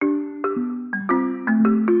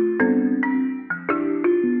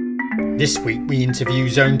This week we interview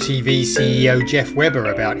Zone TV CEO Jeff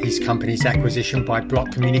Weber about his company's acquisition by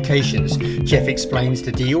Block Communications. Jeff explains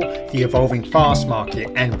the deal, the evolving FAST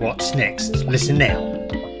market, and what's next. Listen now.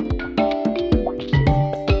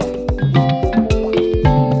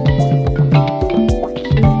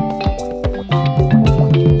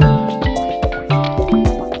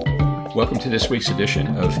 Welcome to this week's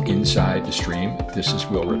edition of Inside the Stream. This is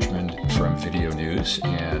Will Richmond from Video News,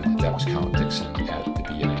 and that was Colin Dixon at the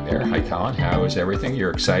beginning there. Hi, Colin. How is everything?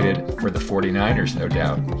 You're excited for the 49ers, no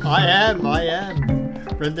doubt. I am.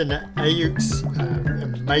 Brendan Ayuk's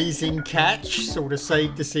amazing catch sort of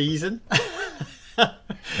saved the season.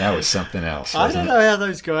 That was something else. I don't know how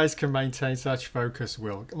those guys can maintain such focus,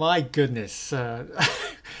 Will. My goodness.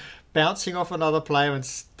 Bouncing off another player and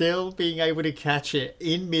still being able to catch it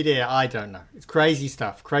in midair. I don't know. It's crazy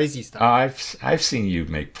stuff. I've seen you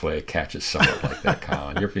make play catches somewhat like that,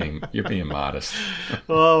 Colin. You're being modest.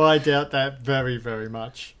 Oh, I doubt that very, very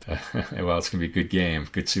much. Well, it's gonna be a good game,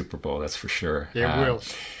 good Super Bowl, that's for sure. It will.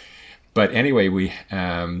 But anyway, we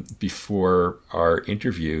before our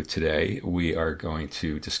interview today, we are going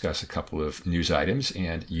to discuss a couple of news items,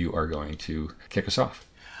 and you are going to kick us off.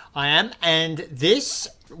 I am, and this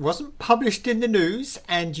wasn't published in the news,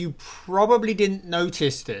 and you probably didn't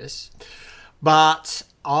notice this, but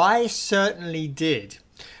I certainly did.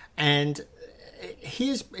 And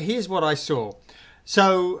here's what I saw.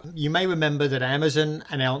 So you may remember that Amazon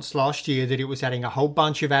announced last year that it was adding a whole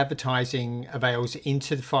bunch of advertising avails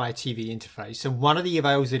into the Fire TV interface. And one of the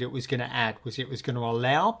avails that it was going to add was it was going to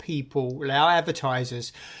allow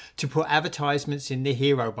advertisers to put advertisements in the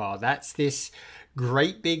hero bar. That's this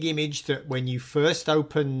great big image that when you first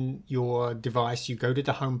open your device, you go to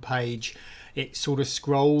the home page, it sort of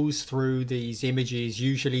scrolls through these images,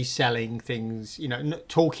 usually selling things,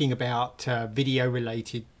 talking about video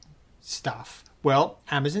related stuff. Well,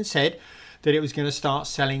 Amazon said that it was going to start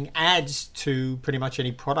selling ads to pretty much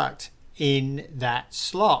any product in that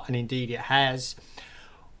slot, and indeed it has.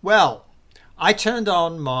 Well, I turned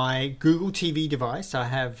on my Google TV device. I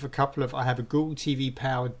have a Google TV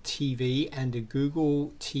powered TV and a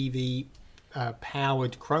Google TV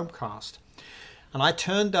powered Chromecast. And I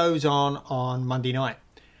turned those on Monday night.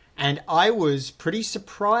 And I was pretty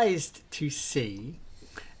surprised to see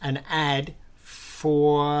an ad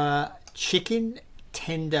for chicken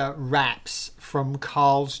tender wraps from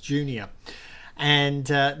Carl's Jr. And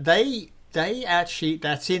they actually,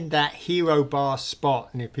 that's in that hero bar spot,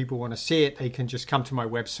 and if people want to see it, they can just come to my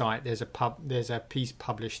website. There's a piece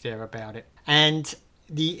published there about it. And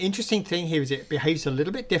the interesting thing here is it behaves a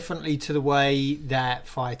little bit differently to the way that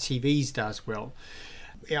Fire TVs does, Will.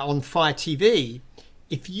 On Fire TV,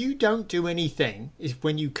 if you don't do anything, if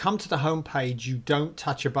when you come to the home page, you don't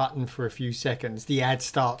touch a button for a few seconds, the ad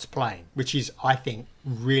starts playing, which is, I think,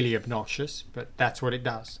 really obnoxious, but that's what it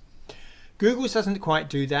does. Google's doesn't quite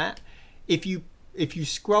do that. If you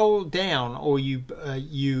scroll down or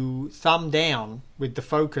you thumb down with the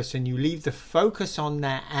focus and you leave the focus on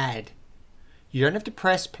that ad, you don't have to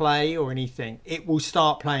press play or anything. It will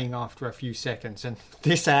start playing after a few seconds, and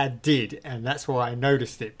this ad did, and that's why I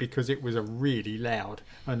noticed it, because it was really loud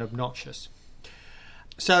and obnoxious.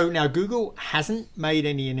 So now Google hasn't made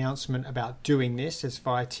any announcement about doing this, as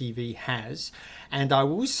Fire TV has, and I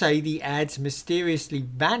will say the ads mysteriously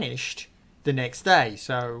vanished the next day.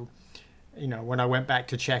 So when I went back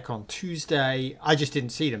to check on Tuesday, I just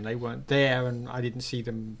didn't see them. They weren't there, and I didn't see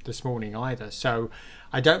them this morning either. So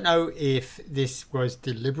I don't know if this was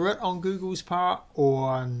deliberate on Google's part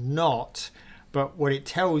or not, but what it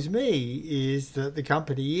tells me is that the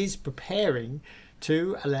company is preparing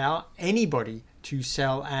to allow anybody to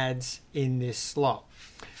sell ads in this slot.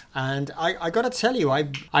 And I got to tell you,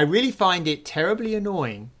 I really find it terribly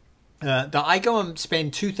annoying that I go and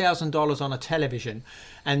spend $2,000 on a television,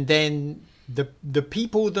 and then the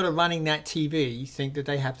people that are running that TV think that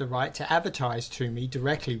they have the right to advertise to me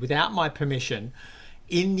directly without my permission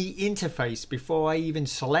in the interface before I even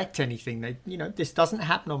select anything. This doesn't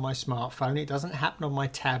happen on my smartphone. It doesn't happen on my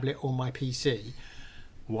tablet or my PC.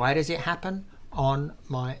 Why does it happen on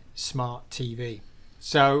my smart TV?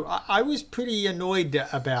 So I was pretty annoyed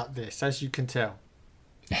about this, as you can tell.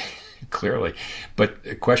 Clearly. But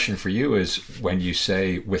a question for you is, when you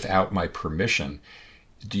say without my permission,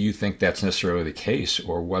 do you think that's necessarily the case,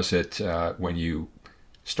 or was it when you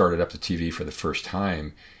started up the TV for the first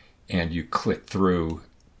time and you clicked through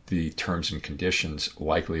the terms and conditions,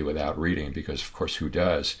 likely without reading, because of course who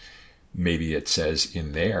does? Maybe it says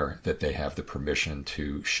in there that they have the permission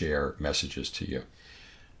to share messages to you.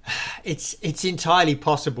 It's entirely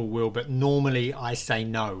possible, Will, but normally I say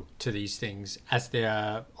no to these things as they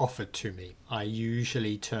are offered to me. I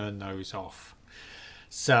usually turn those off.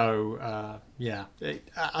 So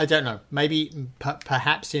I don't know. Maybe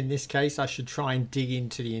perhaps in this case I should try and dig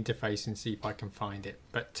into the interface and see if I can find it.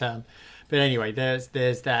 But anyway, there's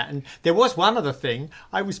that. And there was one other thing.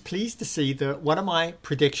 I was pleased to see that one of my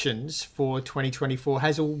predictions for 2024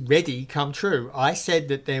 has already come true. I said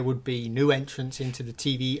that there would be new entrants into the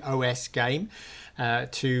TV OS game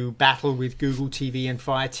to battle with Google TV and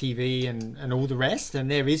Fire TV and all the rest. And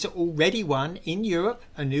there is already one in Europe,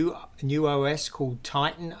 a new OS called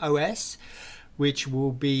Titan OS, which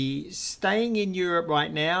will be staying in Europe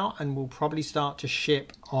right now and will probably start to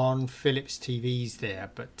ship on Philips TVs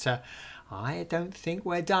there. But I don't think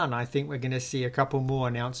we're done. I think we're going to see a couple more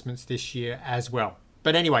announcements this year as well.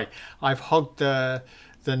 But anyway, I've hogged the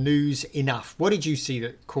news enough. What did you see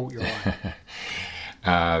that caught your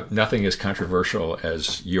eye? Nothing as controversial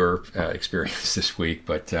as your experience this week,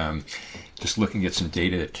 but just looking at some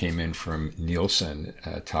data that came in from Nielsen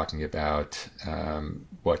talking about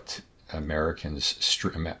what Americans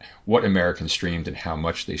streamed and how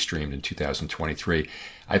much they streamed in 2023,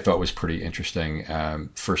 I thought was pretty interesting.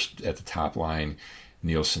 First, at the top line,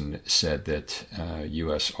 Nielsen said that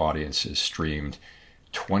U.S. audiences streamed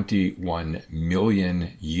 21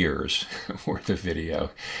 million years worth of video,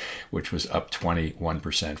 which was up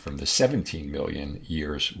 21% from the 17 million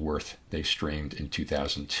years worth they streamed in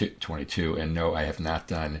 2022. And no, I have not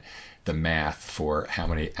done the math for how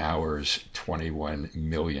many hours 21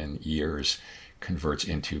 million years converts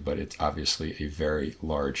into, but it's obviously a very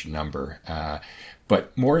large number.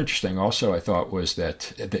 But more interesting also, I thought, was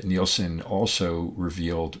that Nielsen also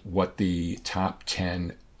revealed what the top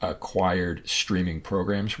 10 acquired streaming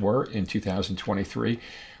programs were in 2023,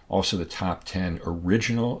 also the top 10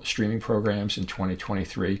 original streaming programs in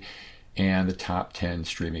 2023, and the top 10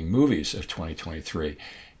 streaming movies of 2023.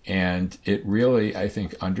 And it really, I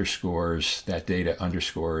think, that data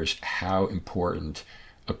underscores how important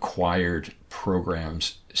acquired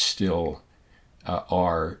programs still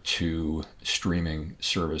are to streaming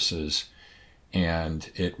services. And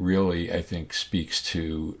it really, I think, speaks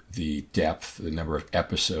to the depth, the number of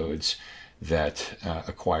episodes that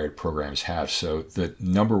acquired programs have. So the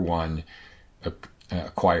number one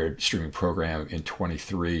acquired streaming program in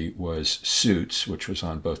 23 was Suits, which was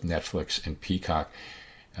on both Netflix and Peacock.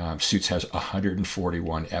 Suits has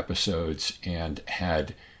 141 episodes and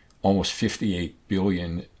had almost 58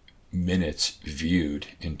 billion minutes viewed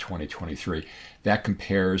in 2023. That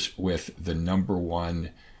compares with the number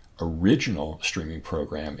one original streaming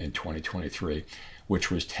program in 2023,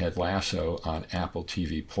 which was Ted Lasso on Apple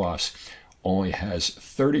TV Plus, only has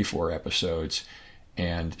 34 episodes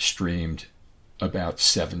and streamed about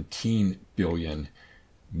 17 billion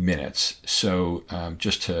minutes. So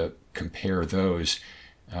just to compare those,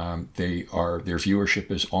 their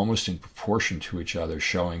viewership is almost in proportion to each other,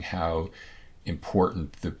 showing how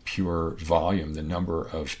important the pure volume, the number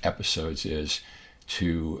of episodes is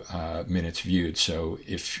to minutes viewed. So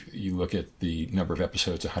if you look at the number of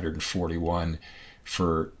episodes, 141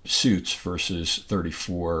 for Suits versus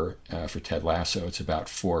 34 for Ted Lasso, it's about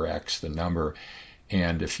 4x the number.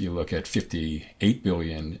 And if you look at 58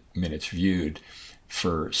 billion minutes viewed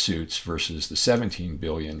for Suits versus the 17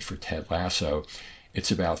 billion for Ted Lasso,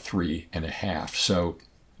 it's about 3.5. So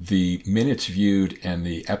the minutes viewed and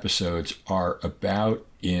the episodes are about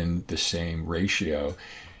in the same ratio.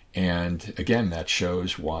 And again, that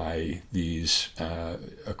shows why these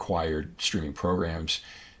acquired streaming programs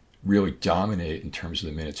really dominate in terms of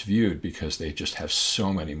the minutes viewed, because they just have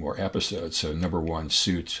so many more episodes. So number one,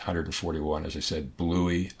 Suits, 141, as I said.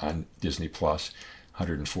 Bluey on Disney Plus,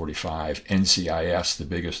 145. NCIS, the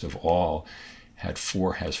biggest of all, has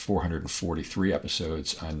 443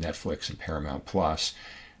 episodes on Netflix and Paramount Plus.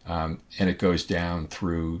 And it goes down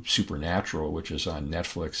through Supernatural, which is on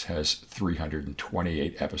Netflix, has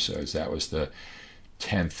 328 episodes. That was the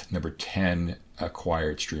number 10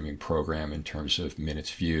 acquired streaming program in terms of minutes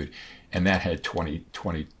viewed. And that had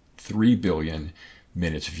 23 billion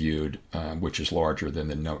minutes viewed, which is larger than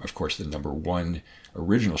the number one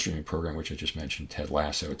original streaming program, which I just mentioned, Ted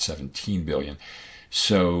Lasso, at 17 billion.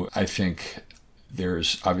 So I think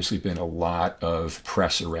there's obviously been a lot of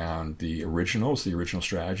press around the original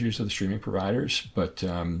strategies of the streaming providers, but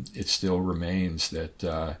it still remains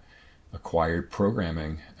that acquired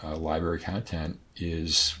programming, library content,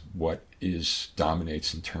 is what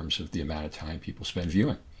dominates in terms of the amount of time people spend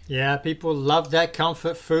viewing. Yeah, people love that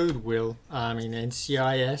comfort food, Will. I mean,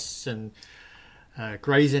 NCIS and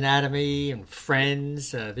Grey's Anatomy and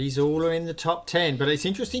Friends. These all are in the top 10. But it's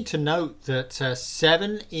interesting to note that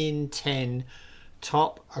 7 in 10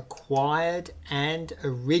 top acquired and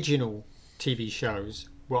original TV shows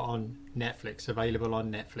were on Netflix, available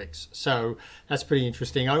on Netflix. So that's pretty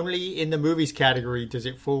interesting. Only in the movies category does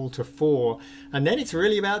it fall to 4, and then it's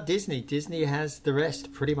really about Disney. Disney has the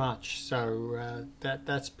rest pretty much. So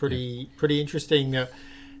that's pretty interesting that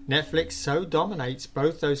Netflix so dominates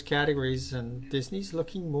both those categories, and Disney's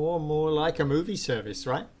looking more and more like a movie service,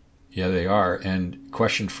 right? Yeah, they are. And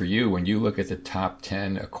question for you: when you look at the top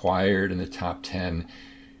 10 acquired and the top 10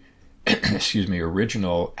 excuse me,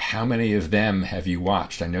 original, how many of them have you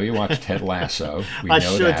watched? I know you watched Ted Lasso. I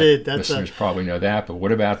sure did. Listeners probably know that, but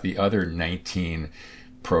what about the other 19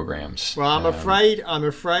 programs? Well, I'm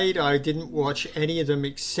afraid I didn't watch any of them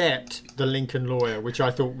except The Lincoln Lawyer, which I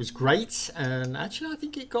thought was great, and actually I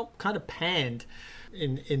think it got kind of panned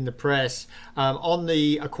in the press. On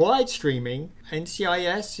the acquired streaming,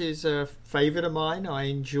 NCIS is a favorite of mine. I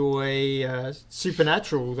enjoy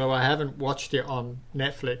Supernatural, though I haven't watched it on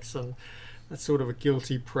Netflix, and that's sort of a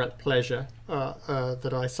guilty pleasure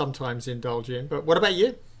that I sometimes indulge in. But what about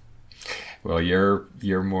you? Well,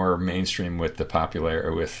 you're more mainstream with the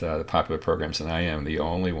popular programs than I am. The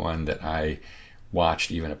only one that I watched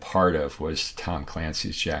even a part of was Tom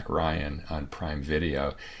Clancy's Jack Ryan on Prime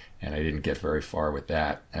Video, and I didn't get very far with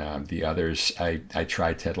that. The others, I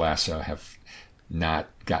tried Ted Lasso, have not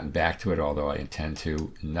gotten back to it, although I intend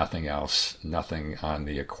to. Nothing else, nothing on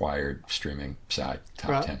the acquired streaming side,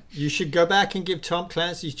 top 10. You should go back and give Tom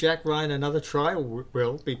Clancy's Jack Ryan another try,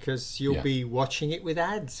 Will, because you'll be watching it with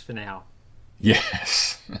ads for now.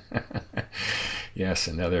 Yes. Yes,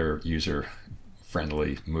 another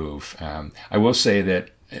user-friendly move. I will say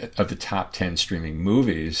that of the top 10 streaming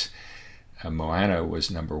movies, Moana was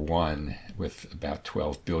number 1 with about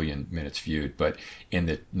 12 billion minutes viewed. But in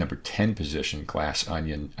the number 10 position, Glass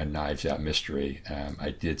Onion, A Knives Out Mystery,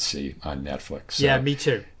 I did see on Netflix. So yeah, me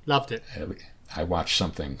too. Loved it. I watched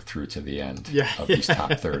something through to the end of these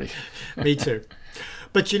top 30. Me too.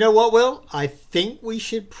 But you know what, Will? I think we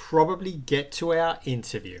should probably get to our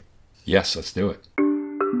interview. Yes, let's do it.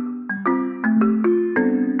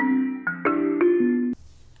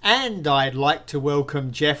 And I'd like to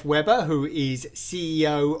welcome Jeff Weber, who is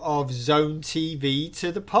CEO of Zone TV,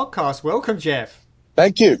 to the podcast. Welcome, Jeff.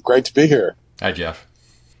 Thank you. Great to be here. Hi, Jeff.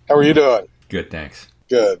 How are you doing? Good, thanks.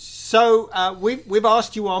 Good. So we've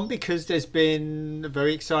asked you on because there's been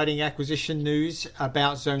very exciting acquisition news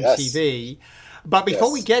about Zone TV. But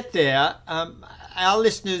before we get there, our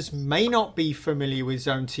listeners may not be familiar with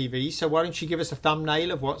Zone TV. So why don't you give us a thumbnail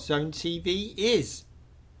of what Zone TV is?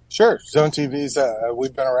 Sure. Zone TV's,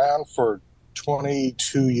 we've been around for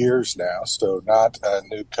 22 years now, so not a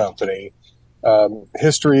new company.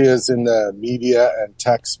 History is in the media and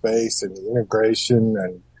tech space and the integration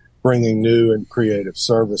and bringing new and creative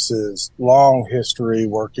services. Long history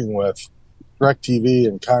working with DirecTV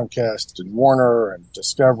and Comcast and Warner and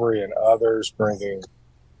Discovery and others, bringing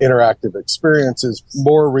interactive experiences.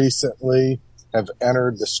 More recently, have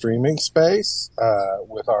entered the streaming space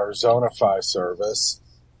with our Zonify service,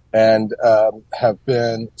 and have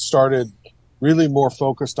been started really more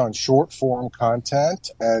focused on short form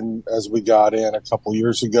content. And as we got in a couple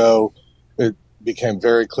years ago, it became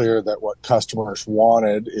very clear that what customers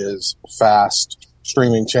wanted is fast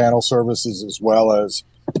streaming channel services as well as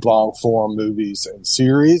long form movies and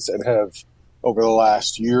series, and have over the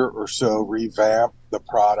last year or so revamped the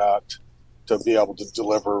product to be able to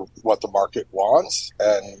deliver what the market wants.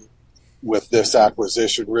 And with this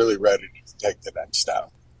acquisition, really ready to take the next step.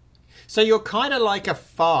 So you're kind of like a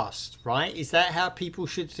FAST, right? Is that how people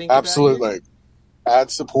should think Absolutely. about it?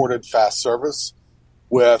 Ad-supported fast service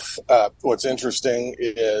with what's interesting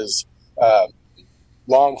is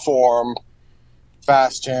long-form,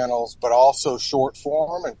 fast channels, but also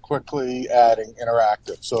short-form and quickly adding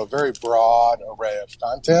interactive. So a very broad array of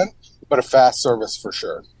content, but a fast service for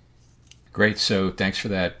sure. Great. So thanks for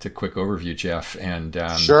that quick overview, Jeff. And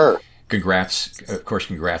sure. Congrats, of course,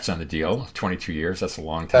 congrats on the deal. 22 years, that's a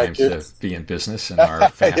long time to be in business and are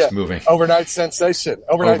fast-moving. Overnight sensation.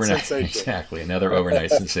 Overnight sensation. Exactly, another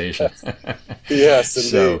overnight sensation. Yes,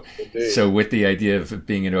 indeed. So with the idea of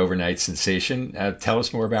being an overnight sensation, tell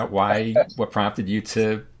us more about what prompted you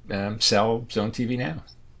to sell Zone TV now.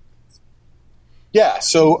 Yeah,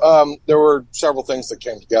 so there were several things that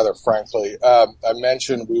came together, frankly. I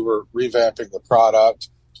mentioned we were revamping the product.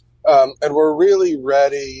 And we're really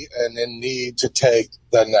ready and in need to take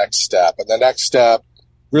the next step. And the next step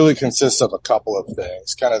really consists of a couple of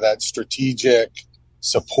things, kind of that strategic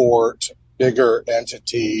support, bigger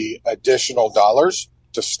entity, additional dollars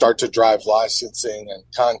to start to drive licensing and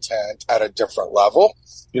content at a different level.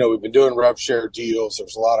 We've been doing rev share deals.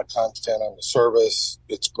 There's a lot of content on the service.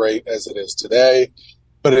 It's great as it is today,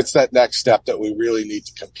 but it's that next step that we really need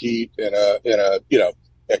to compete in a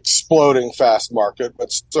exploding fast market,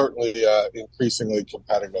 but certainly increasingly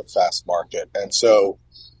competitive fast market. And so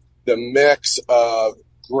the mix of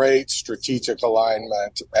great strategic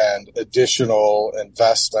alignment and additional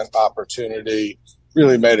investment opportunity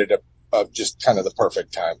really made it just kind of the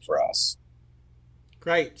perfect time for us.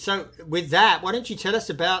 Great. So with that, why don't you tell us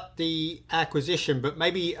about the acquisition? But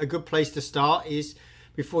maybe a good place to start is,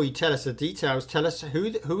 before you tell us the details, tell us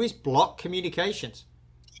who is Block Communications?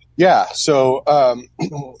 Yeah. So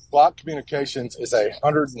Block Communications is a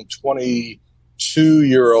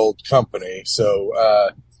 122-year-old company. So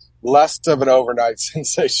less of an overnight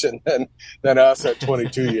sensation than us at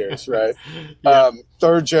 22 years, right? Yeah.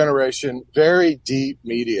 Third generation, very deep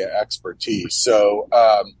media expertise. So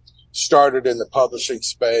started in the publishing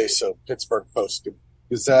space, so Pittsburgh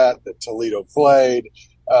Post-Gazette, the Toledo Blade,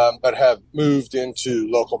 but have moved into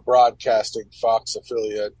local broadcasting, Fox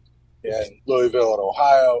affiliate in Louisville and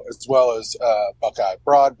Ohio, as well as Buckeye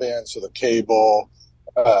Broadband, so the cable,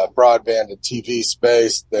 broadband and TV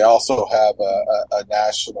space. They also have a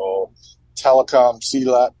national telecom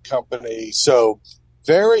CLEC company. So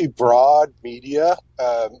very broad media,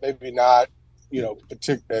 maybe not,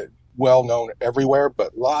 particular well known everywhere,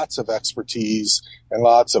 but lots of expertise and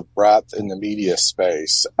lots of breadth in the media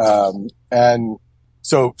space. And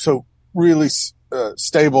so really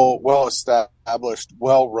stable, well established,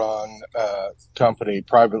 well run company,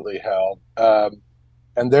 privately held.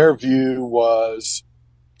 And their view was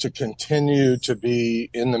to continue to be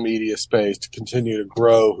in the media space, to continue to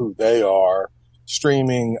grow who they are.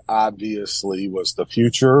 Streaming obviously was the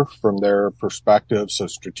future from their perspective, so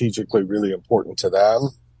strategically really important to them.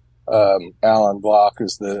 Alan Block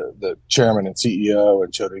is the chairman and CEO,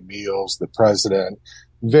 and Jody Meals, the president,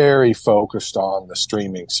 very focused on the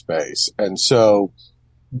streaming space. And so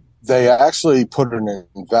they actually put an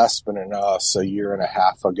investment in us a year and a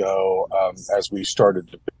half ago as we started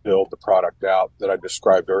to build the product out that I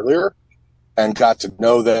described earlier, and got to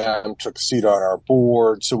know them, took a seat on our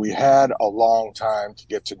board. So we had a long time to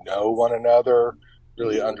get to know one another,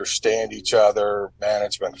 really understand each other,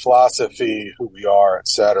 management philosophy, who we are, et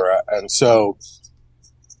cetera. And so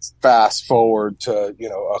fast forward to,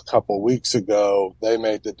 a couple weeks ago, they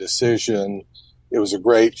made the decision. It was a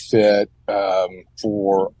great fit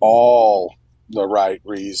for all the right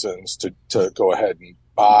reasons to go ahead and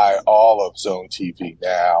buy all of Zone TV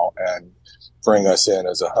now and bring us in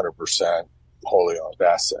as 100% wholly owned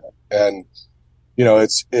asset. And,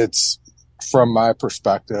 it's from my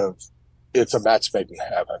perspective, it's a match made in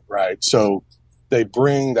heaven, right? So they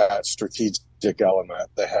bring that strategic element.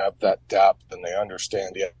 They have that depth, and they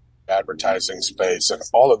understand the advertising space and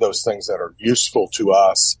all of those things that are useful to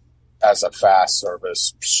us as a fast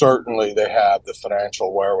service. Certainly they have the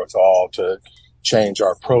financial wherewithal to change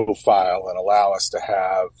our profile and allow us to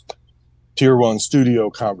have tier one studio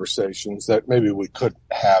conversations that maybe we couldn't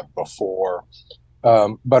have before.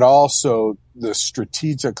 But also the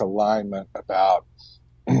strategic alignment about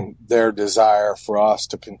their desire for us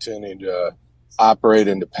to continue to operate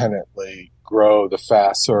independently, grow the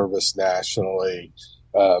fast service nationally,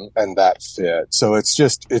 and that fit. So it's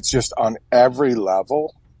just on every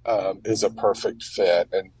level, is a perfect fit.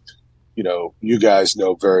 And, you guys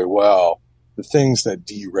know very well the things that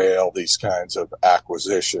derail these kinds of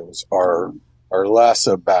acquisitions are less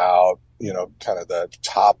about, kind of the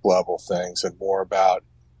top level things and more about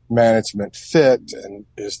management fit, and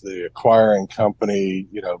is the acquiring company,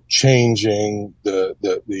 changing the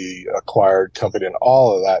acquired company, and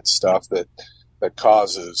all of that stuff that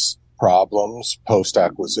causes problems post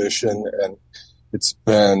acquisition. And it's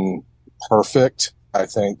been perfect, I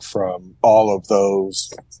think, from all of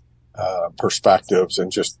those perspectives,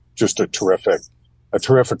 and just a terrific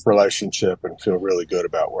relationship, and feel really good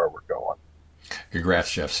about where we're going.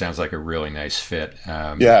 Congrats, Jeff. Sounds like a really nice fit.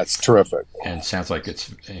 Yeah, it's terrific. And sounds like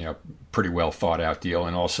it's pretty well thought out deal.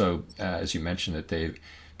 And also, as you mentioned, that they've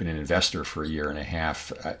been an investor for a year and a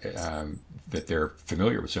half, that they're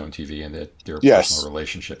familiar with Zone TV, and that there are personal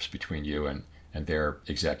relationships between you and their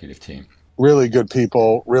executive team. Really good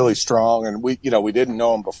people, really strong. And we didn't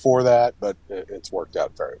know them before that, but it's worked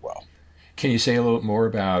out very well. Can you say a little more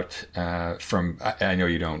about, I know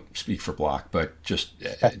you don't speak for Block, but just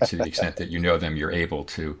to the extent that you know them, you're able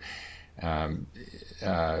to,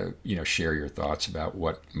 share your thoughts about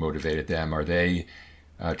what motivated them. Are they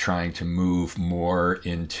trying to move more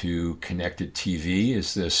into connected TV?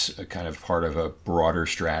 Is this a kind of part of a broader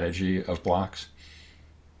strategy of Block's?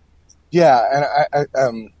 Yeah,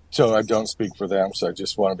 and so I don't speak for them, so I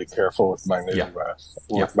just want to be careful with my new Yeah.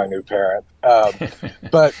 with my new parent.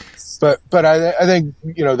 But I think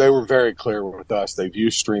they were very clear with us. They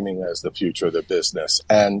view streaming as the future of the business,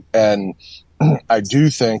 and I do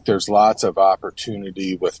think there's lots of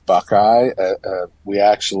opportunity with Buckeye. We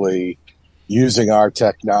actually, using our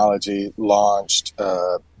technology, launched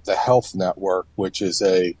the Health Network, which is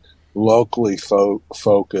a locally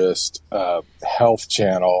focused health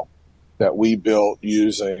channel that we built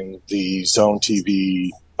using the Zone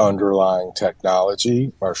TV underlying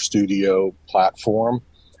technology, our studio platform,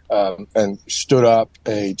 and stood up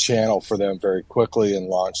a channel for them very quickly and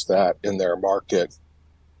launched that in their market.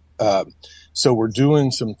 So we're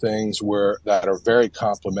doing some things that are very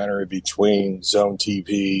complementary between Zone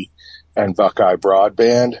TV and Buckeye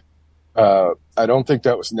Broadband. I don't think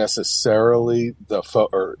that was necessarily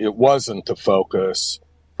it wasn't the focus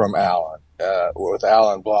from Alan. With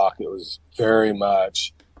Alan Block, it was very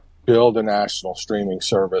much build a national streaming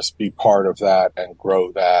service, be part of that, and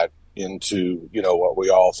grow that into what we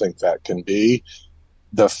all think that can be.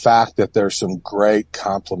 The fact that there's some great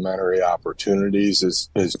complementary opportunities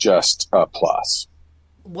is just a plus.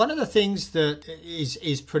 One of the things that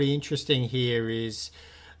is pretty interesting here is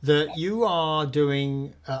that you are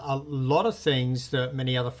doing a lot of things that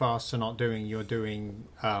many other fasts are not doing. You're doing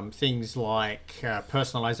things like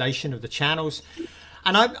personalization of the channels.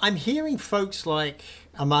 And I'm hearing folks like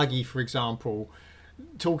Amagi, for example,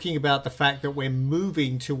 talking about the fact that we're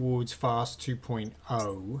moving towards Fast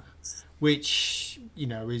 2.0, which,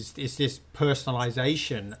 is this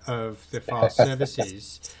personalization of the fast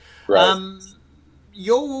services. Right.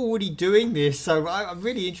 You're already doing this, so I'm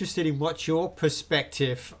really interested in what's your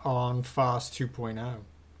perspective on Fast 2.0.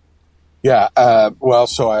 Yeah,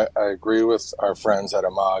 so I agree with our friends at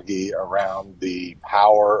Amagi around the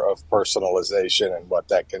power of personalization and what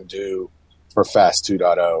that can do for Fast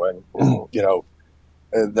 2.0. And,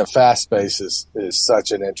 the fast space is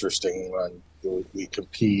such an interesting one. We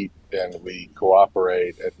compete and we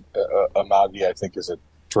cooperate. And Amagi, I think, is a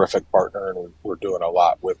terrific partner, and we're doing a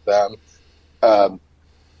lot with them.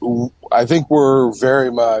 I think we're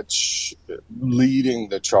very much leading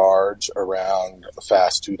the charge around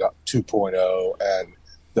Fast 2.0 and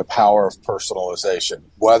the power of personalization,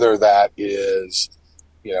 whether that is,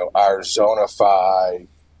 our Zonify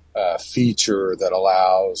feature that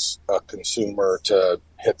allows a consumer to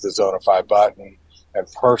hit the Zonify button and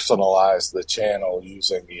personalize the channel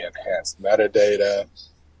using the enhanced metadata.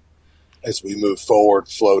 As we move forward,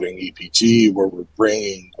 floating EPG, where we're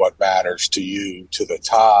bringing what matters to you to the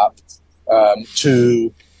top,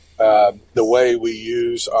 to the way we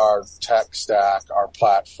use our tech stack, our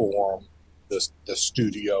platform, the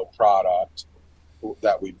studio product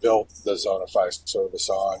that we built the Zonify service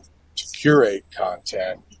on to curate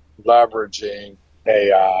content, leveraging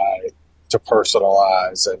AI to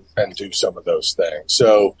personalize and do some of those things.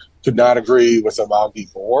 So could not agree with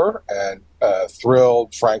Amagi more, and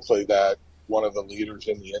thrilled, frankly, that one of the leaders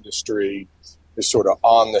in the industry is sort of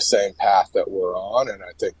on the same path that we're on, and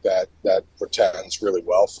I think that portends really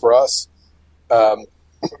well for us. And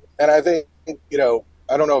I think,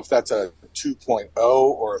 I don't know if that's a 2.0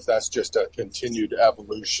 or if that's just a continued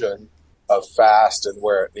evolution of FAST and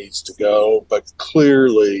where it needs to go, but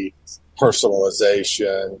clearly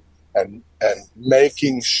personalization and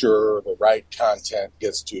making sure the right content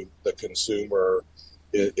gets to the consumer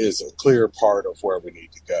is a clear part of where we need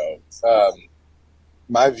to go.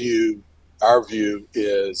 Our view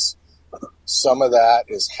is some of that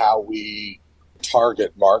is how we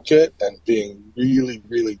target market and being really,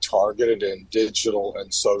 really targeted in digital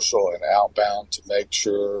and social and outbound to make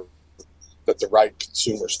sure that the right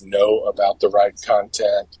consumers know about the right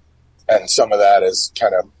content. And some of that is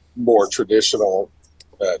kind of more traditional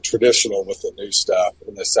with the new stuff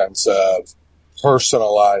in the sense of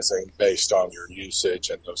personalizing based on your usage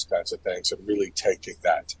and those kinds of things and really taking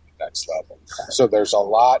that to the next level. So there's a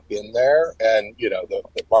lot in there, and the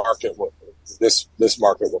market this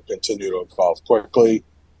market will continue to evolve quickly,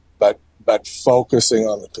 but focusing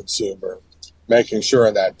on the consumer, making sure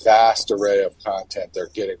in that vast array of content they're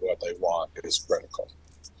getting what they want is critical.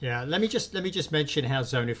 Yeah, let me just mention how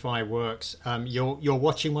Zonify works. You're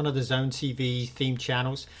watching one of the Zone TV themed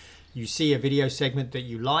channels. You see a video segment that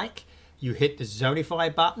you like. You hit the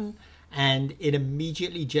Zonify button, and it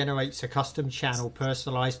immediately generates a custom channel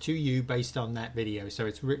personalized to you based on that video. So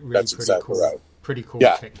it's really That's pretty exactly cool. right. Pretty cool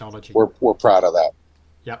technology. We're proud of that.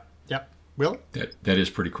 Yep. Will? That is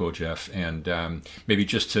pretty cool, Jeff. And maybe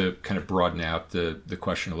just to kind of broaden out the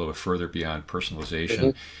question a little bit further beyond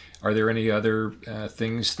personalization, are there any other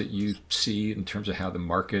things that you see in terms of how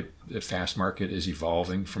the fast market is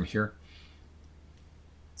evolving from here?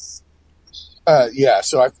 Yeah,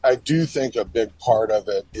 so I do think a big part of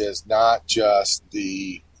it is not just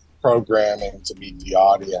the programming to meet the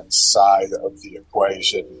audience side of the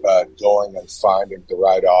equation, but going and finding the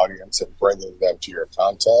right audience and bringing them to your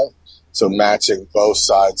content. So matching both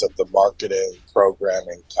sides of the marketing,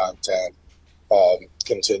 programming, content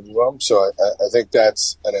continuum. So I think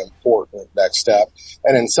that's an important next step.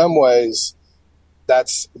 And in some ways,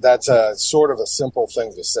 that's a sort of a simple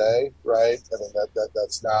thing to say, right? I mean,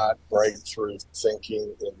 that's not breakthrough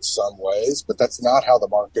thinking in some ways, but that's not how the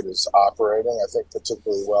market is operating, I think,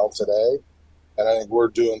 particularly well today. And I think we're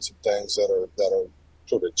doing some things that are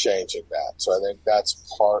sort of changing that. So I think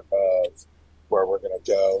that's part of where we're going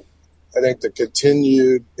to go. I think the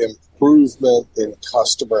continued improvement in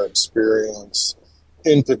customer experience,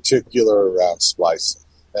 in particular around splicing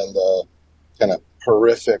and the kind of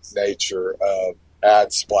horrific nature of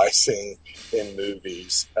ad splicing in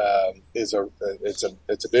movies it's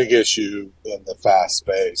a big issue in the fast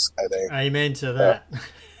space, I think. Amen to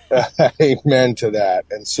that. Amen to that.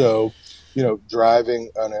 And so,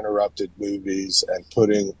 driving uninterrupted movies and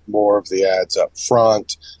putting more of the ads up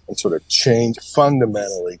front and sort of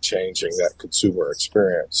fundamentally changing that consumer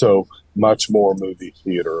experience. So much more movie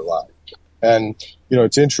theater like. And,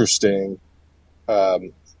 it's interesting.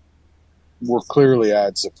 We're clearly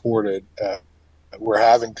ad supported. We're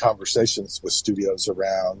having conversations with studios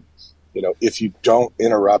around, if you don't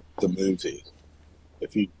interrupt the movie,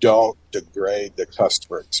 if you don't degrade the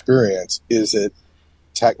customer experience, is it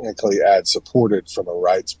technically ad supported from a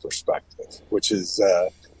rights perspective, which is,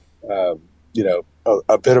 a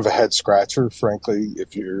bit of a head scratcher, frankly,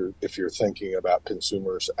 if you're thinking about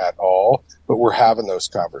consumers at all. But we're having those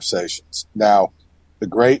conversations now. The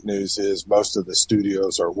great news is most of the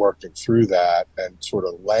studios are working through that and sort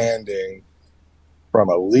of landing from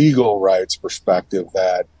a legal rights perspective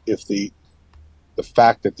that if the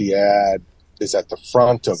fact that the ad is at the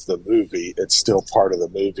front of the movie, it's still part of the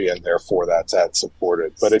movie and therefore that's ad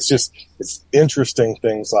supported. But it's interesting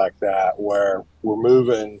things like that where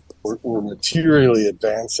we're materially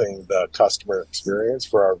advancing the customer experience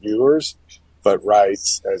for our viewers, but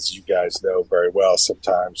rights, as you guys know very well,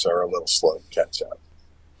 sometimes are a little slow to catch up.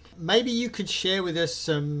 Maybe you could share with us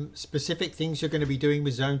some specific things you're going to be doing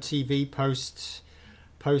with Zone TV post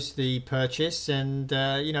the purchase, and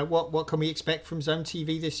what can we expect from Zone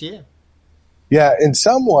TV this year? Yeah, in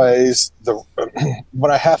some ways,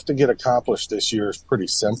 what I have to get accomplished this year is pretty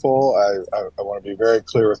simple. I want to be very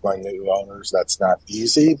clear with my new owners. That's not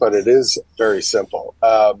easy, but it is very simple.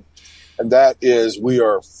 And that is we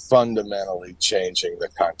are fundamentally changing the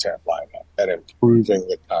content lineup and improving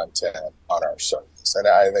the content on our service. And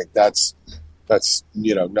I think that's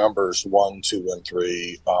numbers 1, 2, and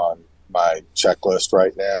 3 on my checklist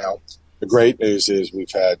right now. The great news is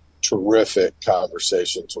we've had terrific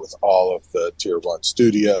conversations with all of the tier 1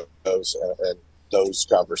 studios, and those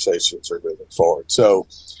conversations are moving forward. So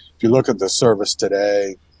if you look at the service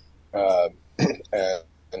today,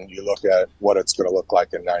 and you look at what it's going to look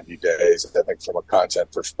like in 90 days, I think from a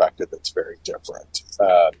content perspective, it's very different.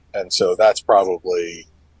 And so that's probably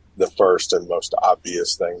the first and most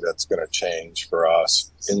obvious thing that's going to change for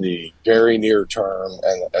us in the very near term.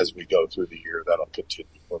 And as we go through the year, that'll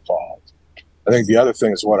continue to evolve. I think the other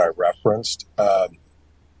thing is what I referenced.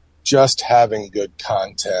 Just having good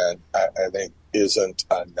content, I think, isn't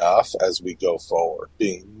enough as we go forward.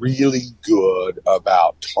 Being really good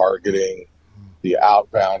about targeting the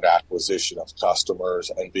outbound acquisition of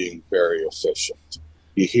customers and being very efficient.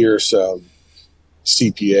 You hear some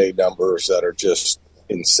CPA numbers that are just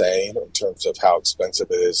insane in terms of how expensive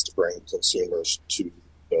it is to bring consumers to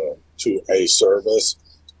a service.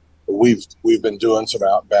 We've been doing some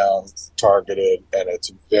outbound targeted, and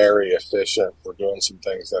it's very efficient. We're doing some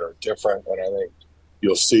things that are different, and I think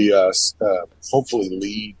you'll see us hopefully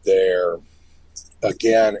lead there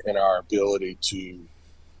again in our ability to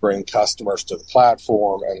bring customers to the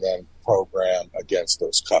platform and then program against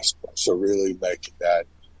those customers. So really making that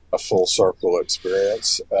a full circle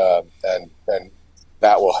experience, and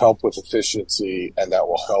that will help with efficiency, and that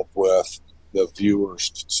will help with the viewer's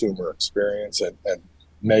consumer experience, and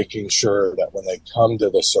making sure that when they come to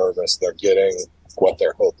the service, they're getting what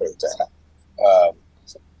they're hoping to have.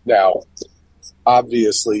 Now,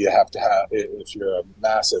 obviously, you have to have, if you're a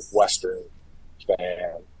massive Western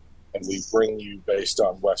fan, and we bring you based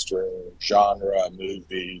on Western genre,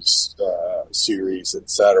 movies, series,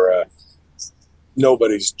 etc.,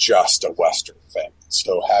 nobody's just a Western fan.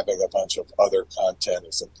 So having a bunch of other content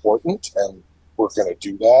is important, and we're going to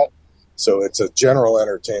do that. So it's a general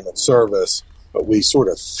entertainment service, but we sort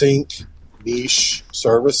of think niche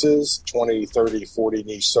services, 20, 30, 40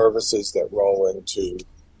 niche services that roll into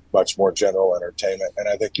much more general entertainment. And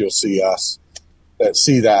I think you'll see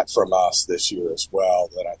that from us this year as well.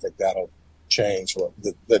 That I think that'll change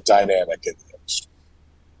the dynamic in the industry.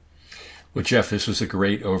 Well, Jeff, this was a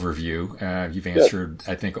great overview. You've answered,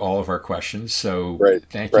 I think, all of our questions. So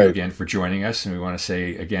thank you again for joining us. And we want to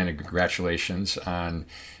say, again, congratulations on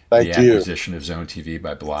the acquisition of Zone TV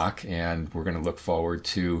by Block. And we're going to look forward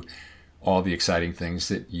to all the exciting things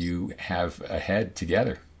that you have ahead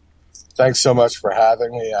together. Thanks so much for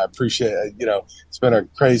having me. I appreciate it. It's been a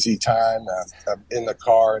crazy time. I'm in the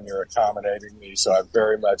car and you're accommodating me, so I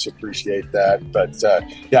very much appreciate that. But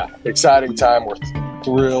exciting time. We're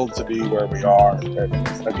thrilled to be where we are. And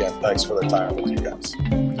again, thanks for the time with you guys.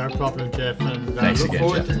 No problem, Jeff. And thanks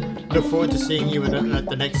again, Jeff. Look forward to seeing you at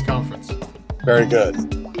the next conference. Very good.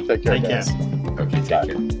 Take care, guys. Okay, take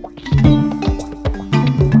care.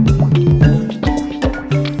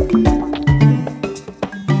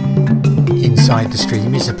 Inside the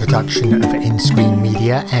Stream is a production of InScreen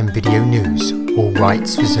Media and Video News, all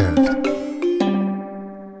rights reserved.